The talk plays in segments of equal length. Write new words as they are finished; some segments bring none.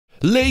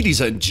Ladies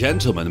and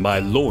gentlemen, my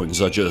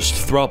loins are just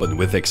throbbing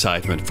with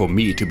excitement for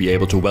me to be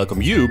able to welcome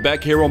you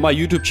back here on my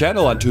YouTube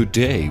channel, and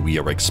today we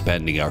are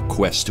expanding our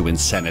quest to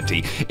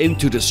insanity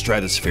into the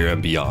stratosphere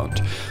and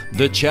beyond.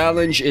 The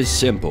challenge is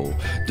simple.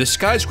 The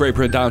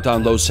skyscraper in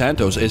downtown Los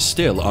Santos is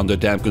still under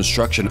dam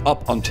construction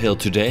up until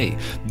today.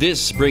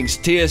 This brings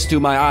tears to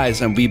my eyes,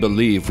 and we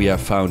believe we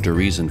have found a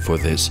reason for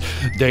this.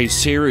 They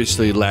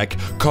seriously lack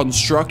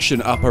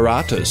construction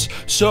apparatus.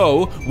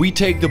 So we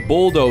take the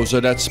bulldozer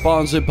that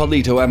spawns in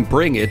Palito and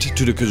bring it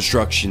to the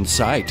construction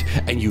site.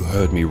 And you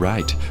heard me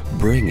right,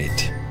 bring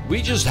it.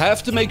 We just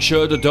have to make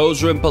sure the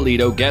Dozer in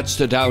Palito gets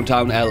to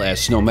downtown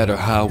LS no matter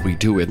how we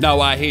do it.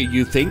 Now I hear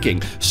you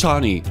thinking,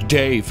 Sonny,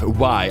 Dave,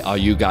 why are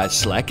you guys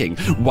slacking?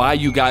 Why are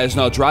you guys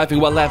not driving?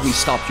 Well, let me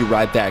stop you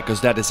right there, because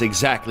that is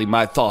exactly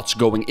my thoughts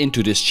going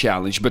into this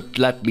challenge. But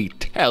let me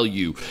tell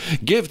you,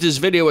 give this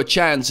video a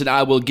chance and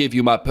I will give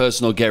you my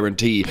personal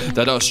guarantee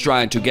that us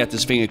trying to get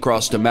this thing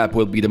across the map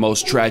will be the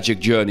most tragic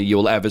journey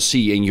you'll ever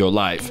see in your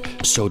life.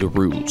 So the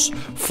rules: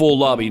 full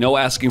lobby, no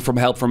asking for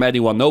help from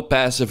anyone, no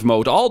passive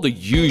mode, all the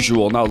usual.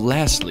 Now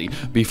lastly,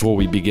 before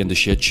we begin the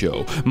shit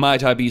show,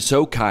 might I be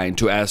so kind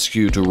to ask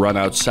you to run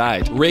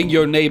outside, ring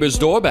your neighbor's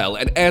doorbell,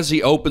 and as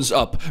he opens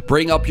up,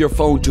 bring up your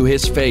phone to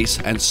his face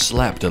and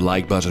slap the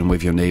like button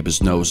with your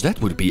neighbor's nose.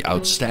 That would be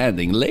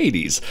outstanding.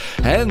 Ladies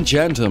and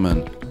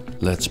gentlemen,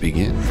 let's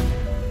begin.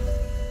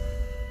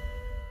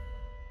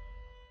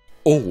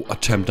 Oh,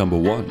 attempt number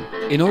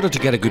 1. In order to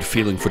get a good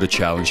feeling for the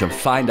challenge and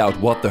find out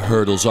what the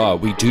hurdles are,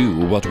 we do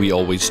what we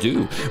always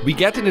do. We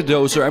get in the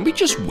Dozer and we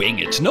just wing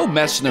it. No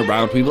messing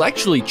around. We will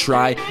actually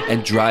try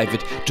and drive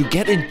it to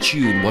get in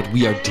tune what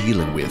we are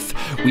dealing with.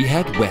 We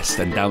head west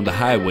and down the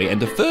highway,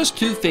 and the first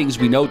two things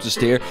we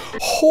noticed here: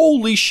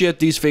 holy shit,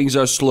 these things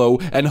are slow,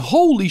 and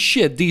holy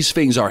shit, these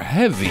things are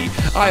heavy.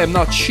 I am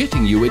not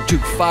shitting you, it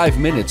took 5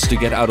 minutes to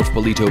get out of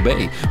Palito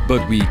Bay,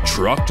 but we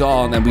trucked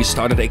on and we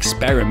started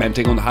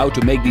experimenting on how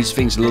to make these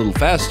things a little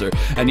faster,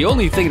 and the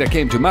only thing that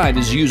came to mind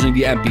is using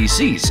the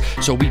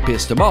NPCs. So we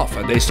pissed them off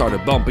and they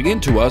started bumping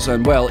into us,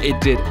 and well,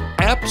 it did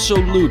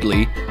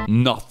absolutely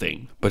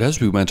nothing. But as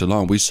we went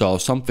along, we saw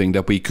something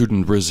that we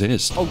couldn't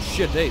resist. Oh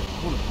shit, Dave,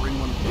 I want to bring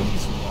one of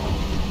these along.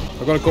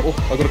 I got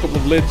a couple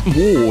of lids.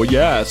 Oh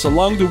yes,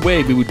 along the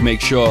way we would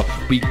make sure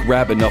we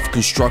grab enough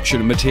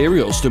construction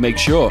materials to make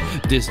sure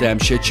this damn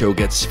shit show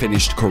gets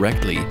finished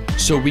correctly.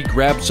 So we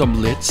grabbed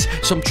some lids,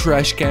 some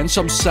trash cans,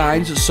 some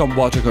signs, some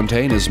water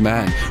containers.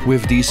 Man,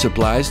 with these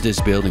supplies,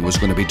 this building was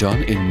gonna be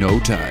done in no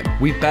time.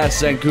 We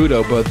passed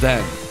Zancudo, but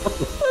then...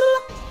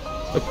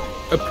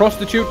 A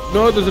prostitute?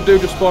 No, there's a dude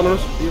just spawned on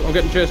us. I'm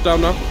getting chased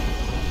down now.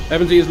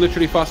 Evansy is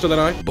literally faster than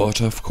I.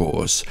 But of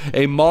course,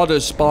 a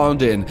modder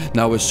spawned in.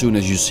 Now as soon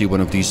as you see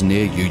one of these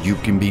near you, you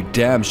can be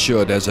damn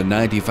sure there's a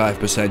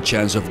 95%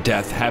 chance of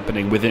death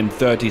happening within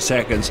 30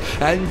 seconds.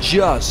 And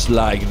just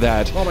like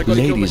that, oh my God,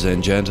 ladies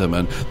and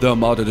gentlemen, the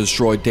modder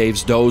destroyed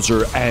Dave's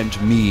Dozer and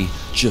me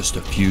just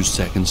a few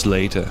seconds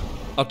later.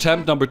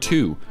 Attempt number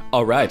 2.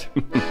 Alright,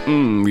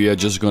 we are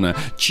just gonna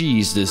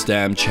cheese this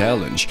damn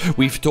challenge.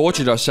 We've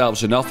tortured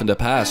ourselves enough in the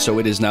past, so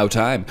it is now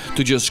time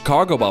to just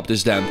cargo up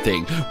this damn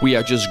thing. We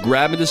are just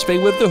grabbing this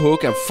thing with the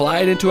hook and fly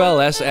it into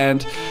LS,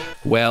 and,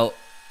 well,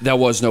 there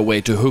was no way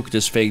to hook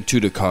this thing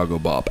to the cargo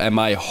bob, and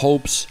my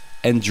hopes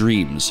and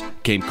dreams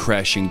came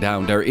crashing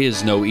down. There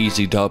is no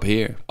easy dub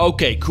here.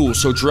 Okay, cool,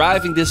 so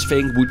driving this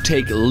thing would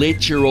take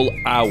literal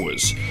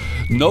hours.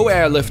 No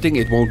airlifting,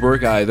 it won't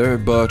work either,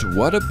 but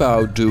what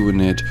about doing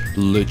it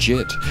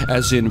legit?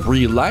 As in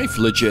real life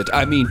legit.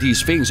 I mean,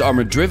 these things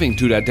aren't driven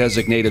to that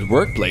designated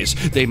workplace.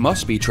 They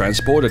must be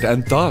transported,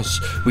 and thus,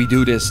 we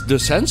do this the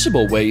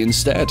sensible way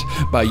instead,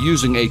 by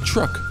using a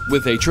truck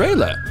with a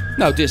trailer.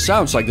 Now this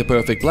sounds like the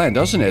perfect plan,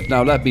 doesn't it?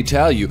 Now let me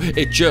tell you,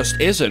 it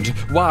just isn't.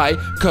 Why?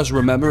 Cause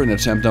remember in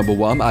attempt number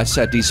 1, I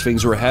said these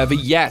things were heavy?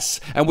 Yes,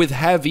 and with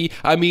heavy,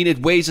 I mean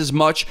it weighs as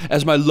much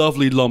as my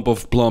lovely lump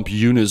of plump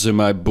Eunice in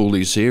my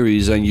bully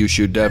series, and you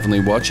should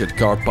definitely watch it.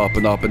 Card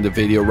popping up in the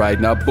video right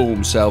now,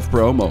 boom,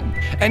 self-promo.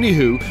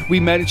 Anywho, we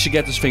managed to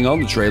get this thing on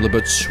the trailer,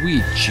 but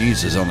sweet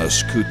Jesus on a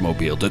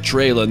scootmobile, the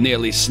trailer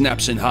nearly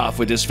snaps in half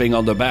with this thing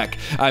on the back.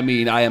 I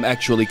mean, I am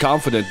actually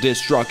confident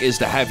this truck is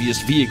the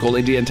heaviest vehicle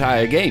in the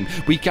entire game.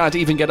 We can't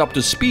even get up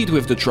to speed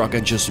with the truck,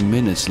 and just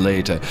minutes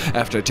later,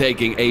 after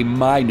taking a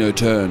minor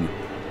turn,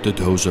 the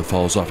Dozer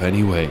falls off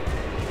anyway.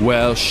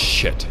 Well,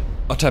 shit.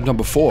 Attempt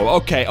number 4.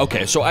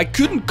 Okay, so I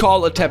couldn't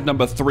call attempt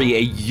number 3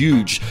 a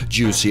huge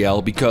juicy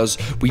L because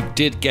we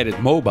did get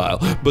it mobile,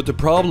 but the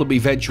problem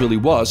eventually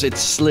was it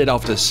slid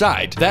off the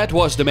side. That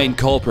was the main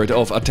culprit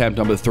of attempt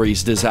number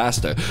 3's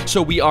disaster,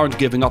 so we aren't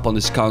giving up on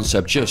this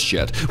concept just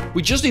yet.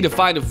 We just need to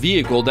find a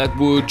vehicle that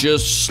would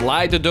just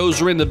slide the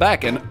Dozer in the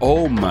back, and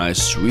oh my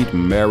sweet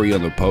Mary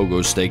on the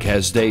pogo stick,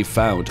 has they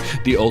found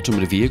the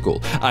ultimate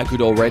vehicle. I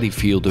could already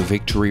feel the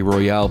victory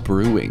royale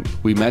brewing.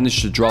 We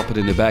managed to drop it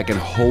in the back, and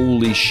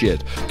holy shit,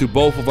 to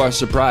both of our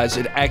surprise,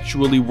 it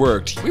actually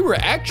worked. We were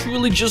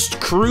actually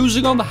just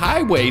cruising on the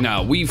highway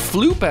now. We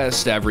flew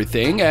past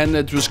everything and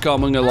it was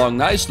coming along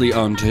nicely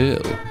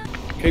until...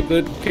 I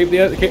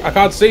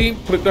can't see.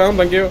 Put it down,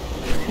 thank you.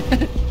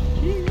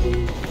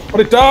 Put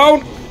it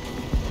down.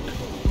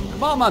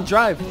 Come on, man,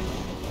 drive.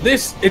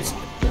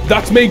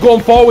 That's me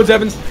going forwards,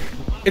 Evans.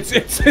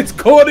 It's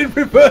going in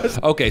reverse.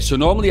 Okay, so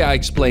normally I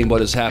explain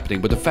what is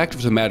happening, but the fact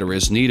of the matter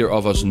is neither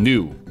of us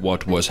knew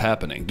what was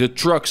happening. The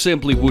truck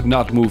simply would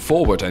not move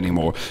forward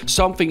anymore.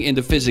 Something in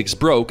the physics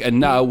broke, and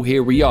now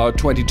here we are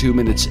 22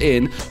 minutes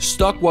in,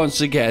 stuck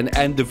once again,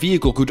 and the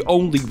vehicle could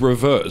only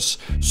reverse.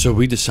 So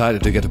we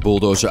decided to get the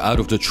bulldozer out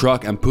of the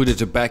truck and put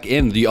it back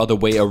in the other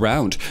way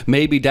around.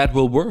 Maybe that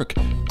will work.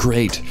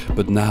 Great,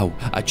 but now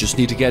I just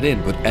need to get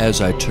in, but as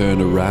I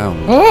turn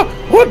around... Ah,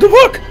 what the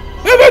fuck?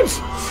 Evans!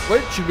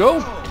 Where'd you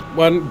go?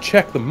 Well,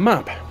 check the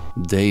map.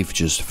 Dave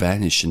just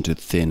vanished into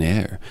thin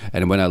air,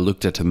 and when I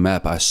looked at the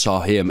map I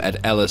saw him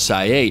at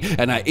LSIA,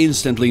 and I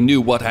instantly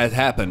knew what had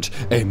happened.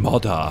 A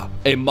modder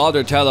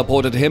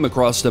teleported him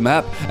across the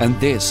map, and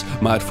this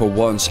might for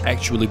once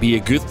actually be a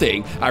good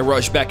thing. I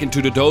rushed back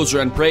into the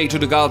dozer and prayed to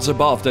the gods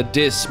above that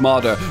this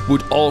modder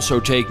would also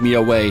take me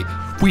away.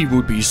 We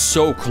would be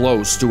so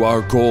close to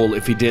our goal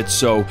if he did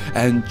so,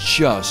 and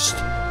just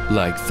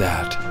like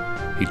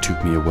that, he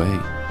took me away.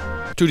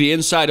 To the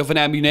inside of an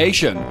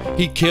ammunition.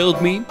 He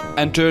killed me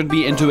and turned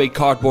me into a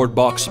cardboard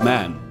box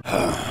man.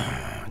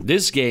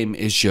 This game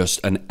is just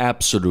an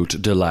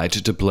absolute delight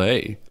to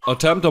play.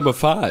 Attempt number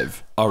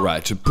 5.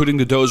 Alright, putting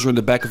the dozer in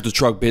the back of the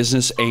truck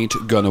business ain't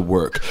gonna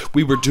work.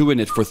 We were doing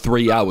it for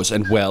 3 hours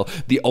and well,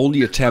 the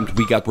only attempt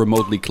we got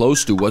remotely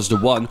close to was the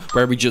one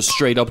where we just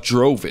straight up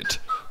drove it.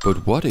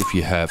 But what if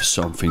you have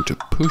something to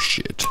push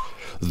it?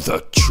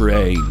 The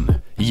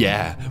train.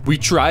 Yeah, we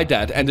tried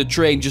that and the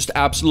train just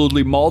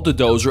absolutely mauled the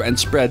dozer and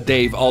spread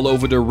Dave all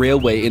over the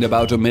railway in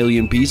about 1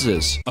 million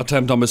pieces.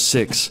 Attempt number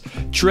 6.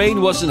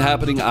 Train wasn't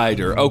happening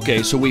either.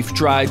 Okay, so we've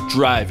tried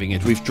driving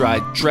it, we've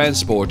tried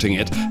transporting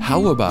it.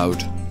 How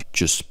about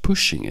just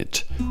pushing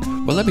it?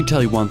 Well, let me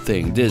tell you one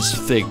thing, this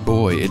thick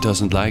boy, it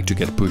doesn't like to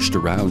get pushed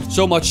around.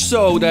 So much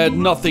so that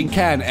nothing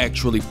can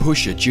actually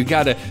push it. You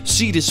gotta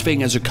see this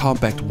thing as a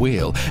compact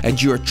wheel,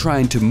 and you're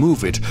trying to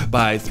move it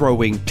by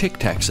throwing Tic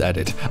Tacs at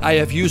it. I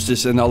have used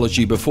this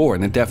analogy before,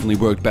 and it definitely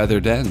worked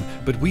better then.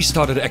 But we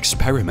started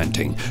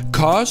experimenting.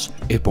 Cars,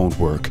 it won't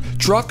work.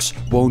 Trucks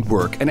won't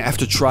work. And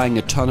after trying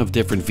a ton of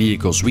different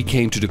vehicles, we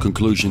came to the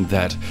conclusion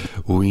that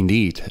we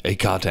need a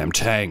goddamn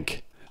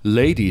tank.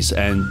 Ladies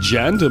and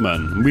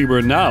gentlemen, we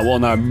were now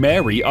on our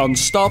merry,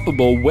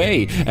 unstoppable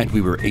way, and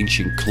we were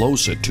inching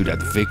closer to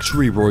that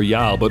victory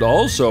royale, but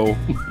also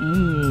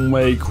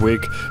a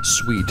quick,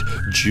 sweet,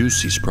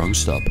 juicy sprung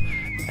stop.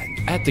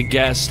 And at the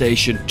gas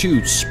station,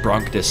 2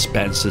 sprunk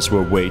dispensers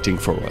were waiting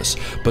for us,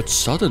 but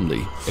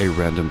suddenly a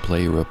random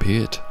player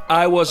appeared.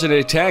 I was in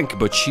a tank,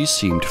 but she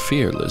seemed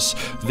fearless.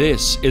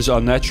 This is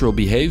unnatural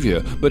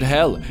behavior, but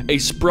hell, a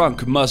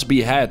sprunk must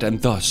be had,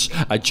 and thus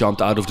I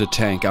jumped out of the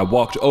tank. I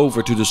walked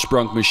over to the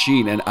sprunk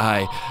machine, and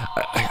I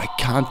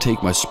can't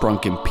take my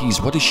sprunk in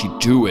peace. What is she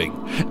doing?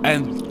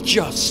 And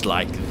just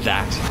like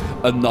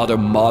that, another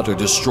modder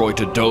destroyed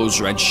the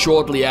dozer, and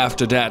shortly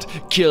after that,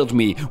 killed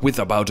me with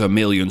about 1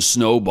 million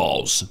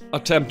snowballs.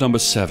 Attempt number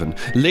 7.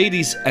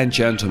 Ladies and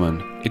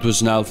gentlemen, it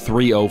was now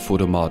 3-0 for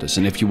the modders,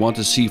 and if you want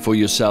to see for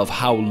yourself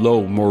how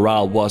low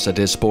morale was at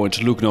this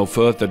point, look no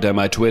further than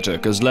my Twitter,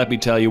 cause let me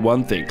tell you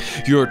one thing,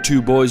 your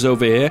 2 boys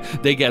over here,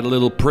 they get a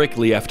little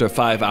prickly after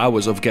 5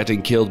 hours of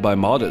getting killed by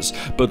modders,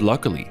 but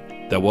luckily,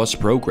 there was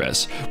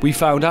progress. We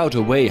found out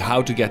a way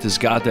how to get this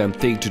goddamn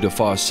thing to the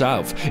far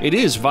south. It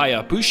is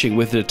via pushing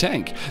with the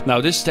tank. Now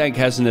this tank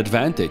has an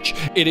advantage.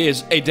 It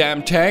is a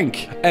damn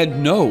tank.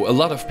 And no, a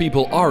lot of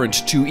people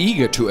aren't too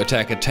eager to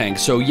attack a tank,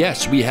 so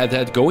yes, we had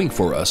that going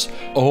for us.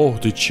 Oh,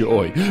 the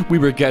joy. We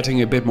were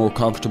getting a bit more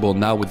comfortable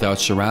now with our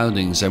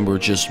surroundings and we're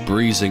just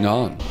breezing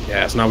on.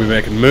 Yes, now we're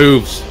making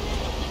moves.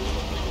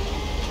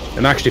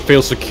 And actually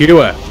feel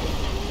secure.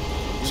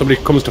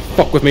 Somebody comes to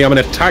fuck with me, I'm in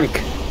a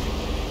tank.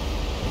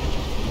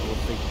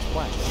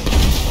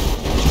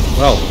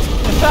 Well,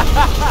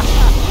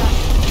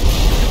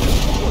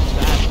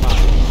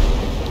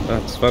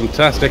 that's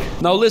fantastic.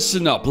 Now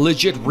listen up,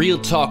 legit real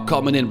talk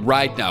coming in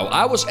right now.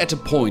 I was at the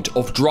point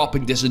of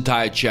dropping this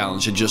entire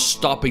challenge and just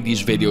stopping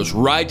these videos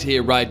right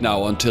here, right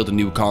now until the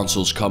new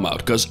consoles come out.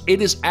 Because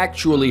it is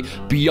actually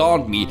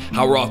beyond me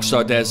how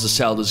Rockstar dares to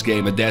sell this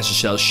game and dares to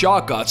sell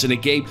shortcuts in a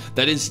game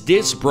that is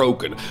this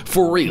broken.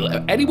 For real,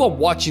 anyone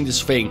watching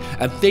this thing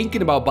and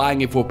thinking about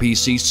buying it for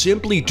PC,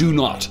 simply do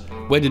not.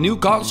 When the new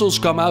consoles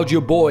come out,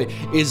 your boy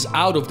is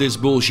out of this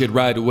bullshit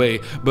right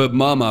away, but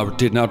mama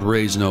did not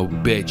raise no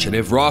bitch, and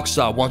if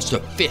Rockstar wants to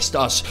fist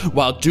us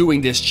while doing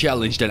this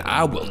challenge, then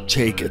I will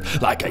take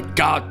it like a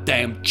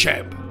goddamn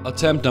champ.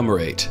 Attempt number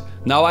 8.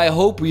 Now I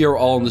hope we are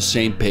all on the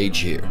same page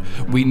here.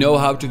 We know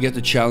how to get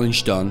the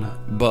challenge done,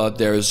 but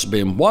there's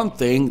been one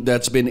thing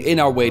that's been in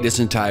our way this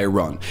entire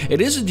run.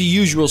 It isn't the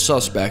usual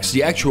suspects,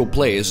 the actual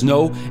players,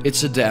 no,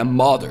 it's the damn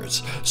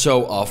modders.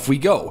 So off we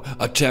go,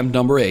 attempt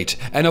number 8,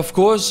 and of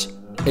course,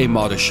 a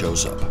modder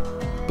shows up.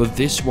 But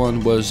this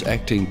one was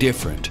acting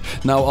different.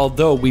 Now,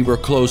 although we were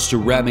close to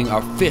ramming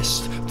our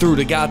fist through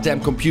the goddamn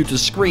computer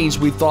screens,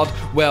 we thought,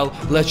 well,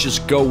 let's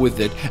just go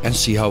with it and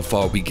see how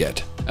far we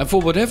get. And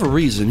for whatever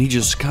reason, he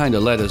just kinda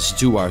let us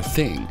do our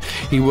thing.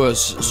 He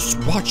was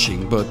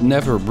watching, but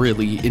never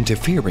really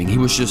interfering. He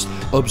was just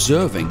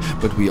observing,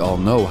 but we all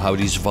know how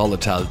these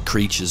volatile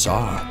creatures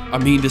are. I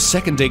mean, the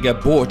second they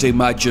get bored, they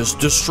might just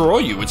destroy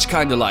you. It's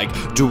kinda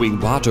like doing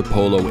water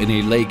polo in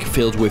a lake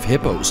filled with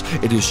hippos.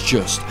 It is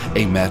just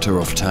a matter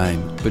of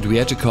time. But we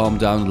had to calm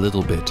down a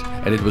little bit,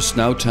 and it was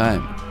now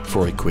time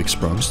for a quick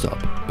sprung stop.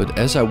 But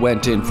as I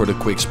went in for the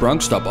quick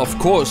sprung stop, of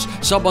course,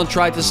 someone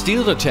tried to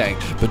steal the tank,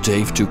 but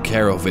Dave took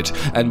care of it,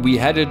 and we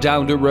headed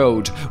down the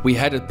road. We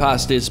headed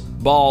past this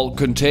ball,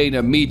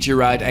 container,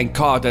 meteorite, and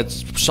car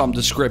that's some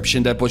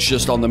description that was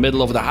just on the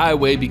middle of the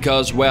highway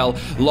because, well,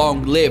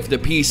 long live the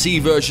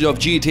PC version of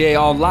GTA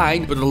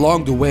Online. But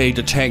along the way,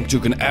 the tank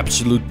took an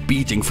absolute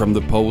beating from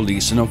the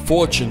police, and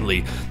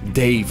unfortunately,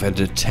 Dave and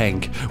the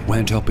tank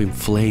went up in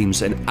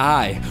flames, and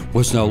I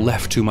was now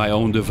left to my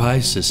own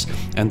devices.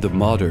 And the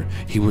modder,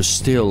 he was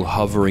still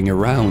hovering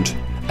around,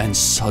 and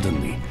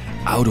suddenly,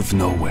 out of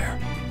nowhere,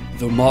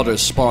 the modder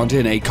spawned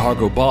in a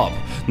cargo bob.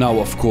 Now,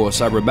 of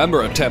course, I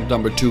remember attempt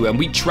number 2, and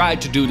we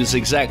tried to do this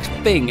exact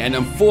thing, and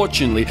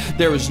unfortunately,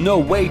 there is no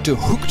way to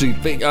hook the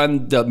thing,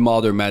 and the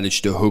modder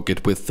managed to hook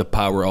it with the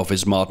power of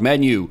his mod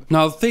menu.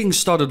 Now, things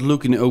started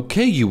looking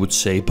okay, you would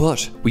say,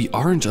 but we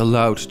aren't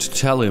allowed to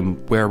tell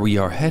him where we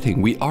are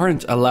heading. We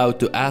aren't allowed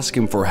to ask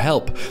him for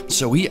help.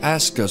 So he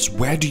asked us,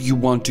 where do you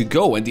want to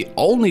go? And the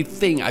only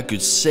thing I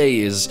could say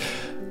is,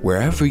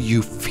 wherever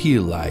you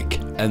feel like.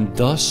 And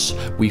thus,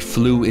 we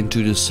flew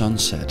into the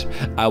sunset.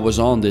 I was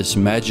on this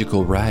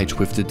magical ride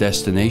with the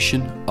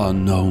destination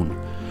unknown.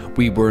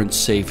 We weren't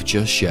safe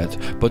just yet,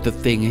 but the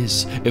thing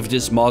is, if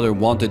this modder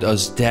wanted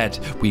us dead,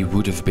 we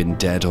would have been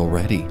dead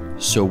already.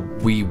 So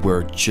we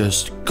were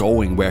just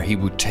going where he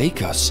would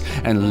take us.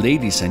 And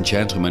ladies and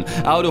gentlemen,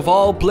 out of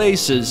all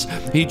places,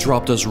 he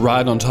dropped us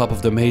right on top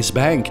of the Maze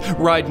Bank,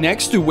 right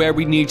next to where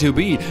we need to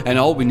be, and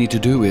all we need to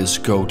do is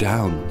go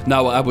down.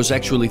 Now, I was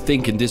actually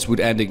thinking this would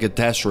end in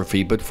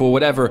catastrophe, but for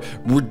whatever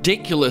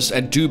ridiculous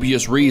and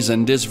dubious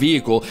reason, this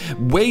vehicle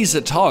weighs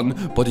a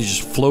ton, but it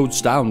just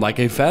floats down like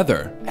a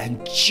feather.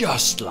 And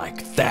just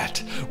like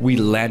that, we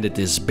landed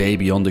this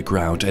baby on the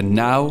ground, and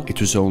now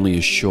it was only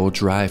a short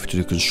drive to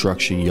the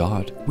construction yard.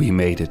 We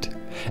made it.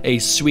 A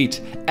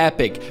sweet,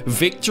 epic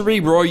victory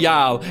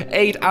royale,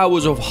 8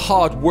 hours of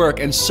hard work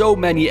and so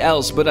many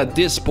else, but at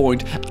this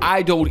point,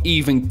 I don't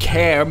even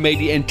care. May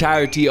the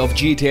entirety of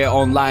GTA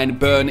Online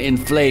burn in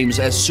flames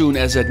as soon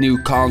as that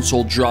new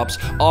console drops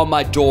on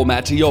my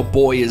doormat. Your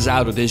boy is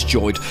out of this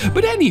joint.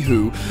 But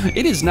anywho,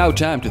 it is now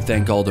time to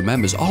thank all the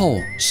members,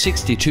 all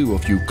 62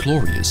 of you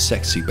glorious,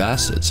 sexy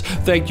bastards.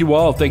 Thank you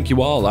all, thank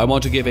you all. I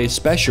want to give a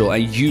special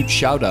and huge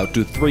shout out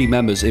to 3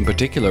 members in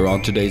particular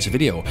on today's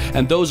video,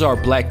 and those are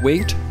Black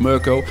Wing,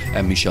 Mirko,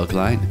 and Michelle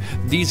Klein.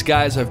 These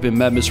guys have been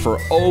members for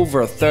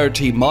over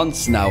 30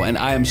 months now, and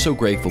I am so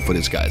grateful for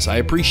this, guys. I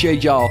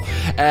appreciate y'all.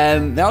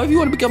 And now if you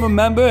want to become a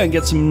member and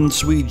get some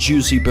sweet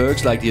juicy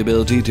perks like the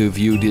ability to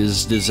view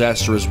these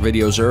disastrous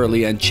videos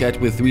early and chat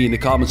with me in the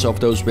comments of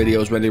those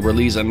videos when they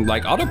release and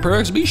like other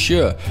perks, be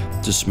sure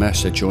to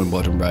smash that join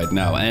button right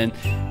now. And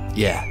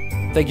yeah,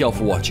 thank y'all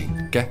for watching.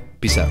 Okay,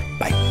 peace out.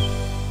 Bye.